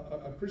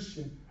a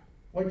Christian.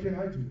 Why can't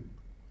I do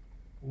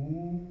it?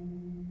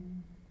 Ooh,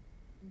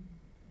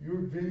 your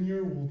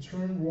vineyard will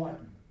turn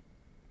rotten.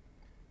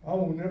 I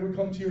will never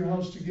come to your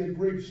house to get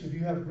grapes if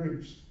you have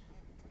grapes.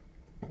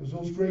 Because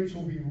those grapes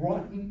will be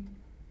rotten,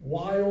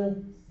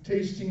 wild,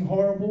 tasting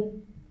horrible.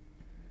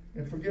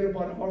 And forget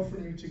about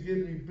offering you to give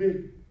me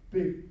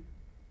big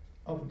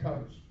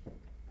avocados.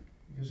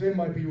 Because they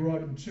might be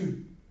rotten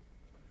too.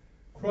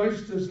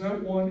 Christ does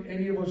not want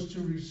any of us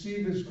to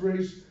receive His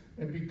grace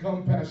and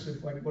become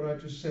passive, like what I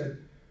just said.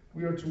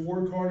 We are to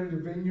work hard in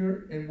the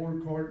vineyard and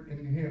work hard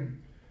in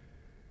Him.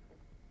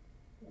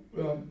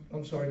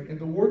 And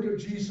the work of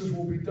Jesus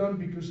will be done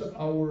because of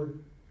our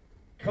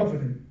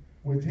covenant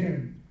with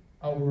Him,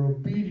 our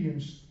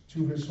obedience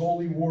to His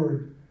holy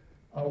word,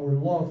 our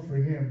love for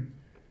Him,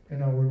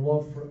 and our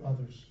love for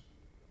others.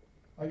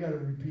 I got to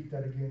repeat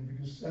that again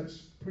because that's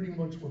pretty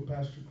much what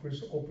Pastor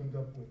Chris opened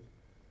up with.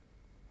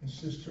 And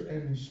Sister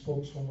Emmy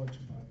spoke so much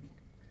about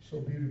it, so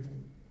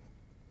beautifully.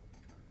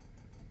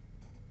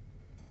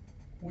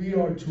 We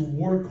are to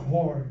work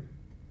hard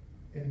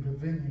in the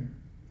vineyard.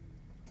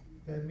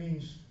 That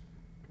means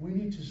we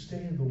need to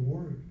stay in the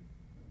Word.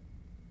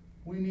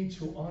 We need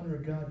to honor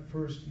God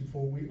first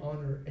before we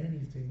honor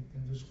anything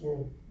in this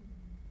world.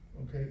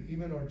 Okay?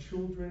 Even our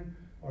children,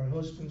 our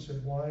husbands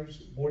and wives,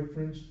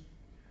 boyfriends.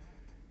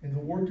 And the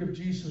work of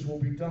Jesus will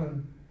be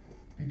done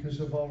because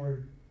of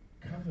our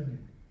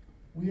covenant.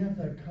 We have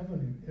that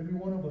covenant, every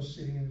one of us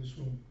sitting in this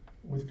room,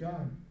 with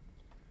God.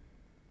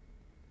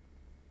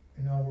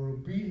 And our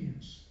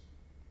obedience.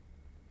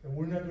 That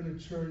we're not going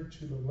to turn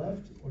to the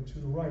left or to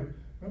the right.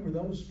 Remember,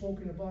 that was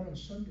spoken about on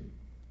Sunday.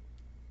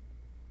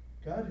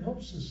 God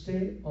helps us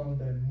stay on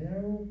the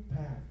narrow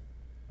path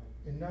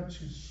and not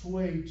to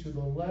sway to the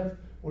left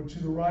or to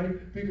the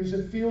right because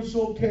it feels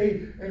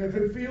okay, and if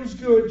it feels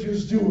good,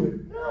 just do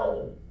it.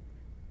 No,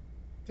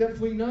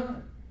 definitely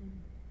not.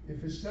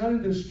 If it's not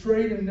in the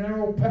straight and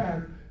narrow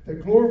path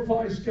that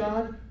glorifies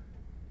God,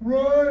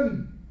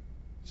 run.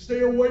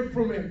 Stay away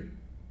from it.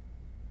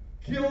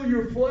 Kill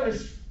your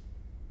flesh.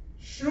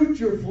 Shoot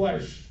your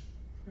flesh.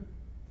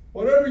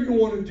 Whatever you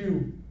want to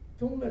do.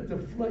 Don't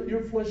let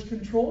your flesh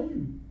control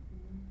you.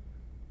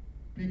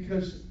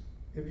 Because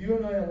if you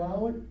and I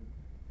allow it,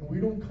 and we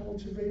don't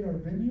cultivate our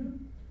vineyard,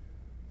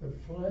 the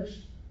flesh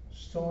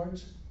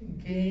starts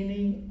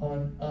gaining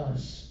on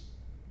us.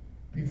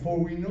 Before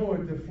we know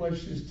it, the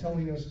flesh is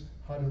telling us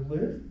how to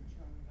live,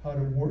 how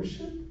to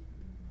worship,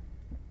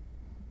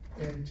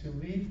 and to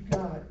leave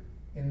God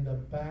in the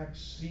back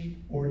seat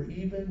or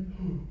even,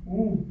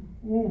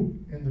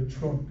 in the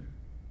trunk.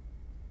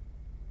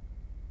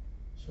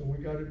 So we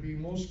got to be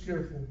most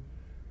careful.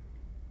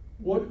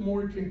 What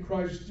more can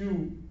Christ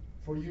do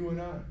for you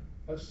and I?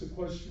 That's the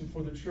question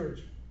for the church.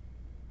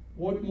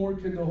 What more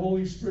can the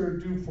Holy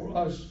Spirit do for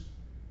us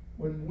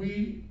when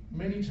we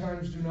many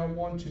times do not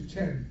want to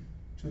tend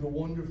to the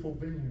wonderful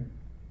vineyard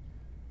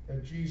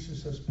that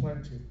Jesus has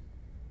planted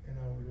in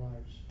our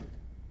lives?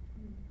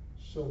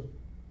 So,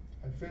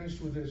 I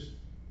finished with this.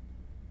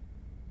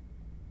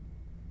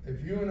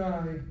 If you and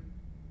I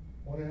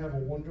want to have a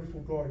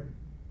wonderful garden,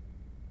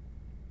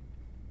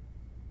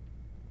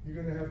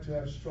 you're going to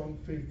have strong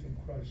faith in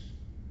Christ.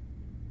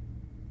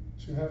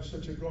 To have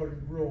such a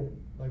garden grow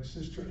like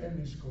Sister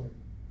Emmy's garden,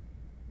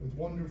 with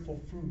wonderful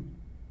fruit,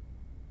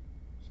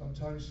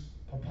 sometimes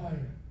papaya,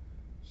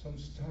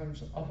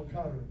 sometimes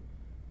avocado,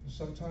 and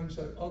sometimes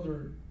that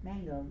other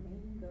Mango.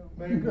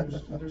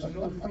 mangoes. And there's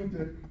another fruit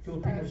that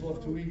Filipinos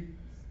love to eat.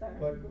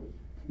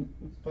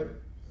 But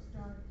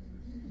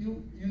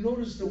you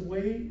notice the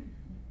way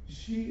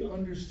she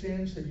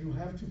understands that you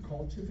have to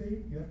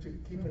cultivate, you have to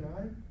keep an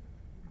eye.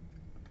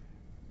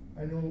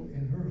 I know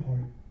in her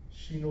heart,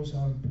 she knows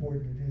how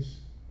important it is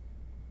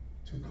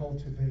to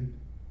cultivate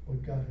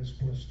what God has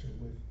blessed her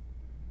with.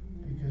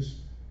 Because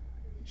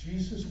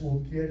Jesus will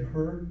get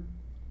her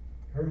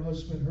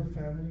husband,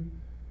 her family,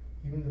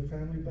 even the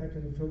family back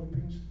in the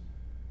Philippines,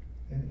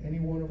 and any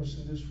one of us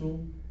in this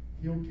room,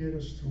 He'll get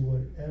us through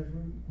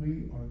whatever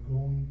we are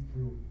going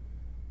through.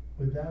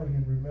 Without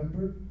Him,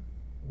 remember,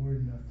 we're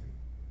nothing.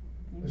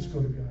 Let's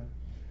go to God.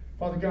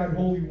 Father God,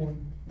 Holy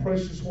One,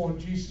 Precious One,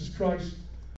 Jesus Christ,